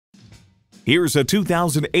Here's a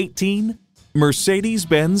 2018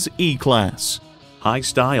 Mercedes-Benz E-Class. High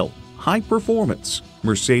style, high performance,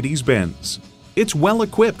 Mercedes-Benz. It's well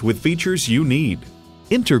equipped with features you need.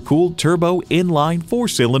 Intercooled turbo inline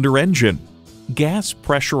 4-cylinder engine, gas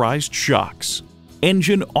pressurized shocks,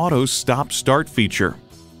 engine auto stop-start feature,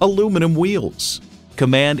 aluminum wheels,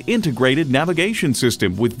 command integrated navigation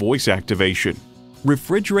system with voice activation,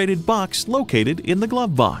 refrigerated box located in the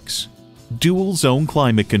glove box, dual zone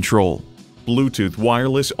climate control, Bluetooth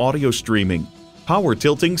wireless audio streaming, power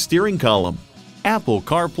tilting steering column, Apple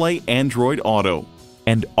CarPlay Android Auto,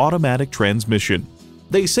 and automatic transmission.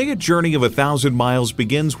 They say a journey of 1,000 miles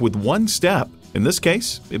begins with one step. In this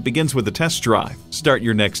case, it begins with a test drive. Start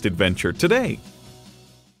your next adventure today.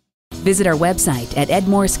 Visit our website at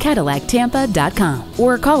edmorsecadillactampa.com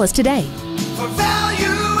or call us today.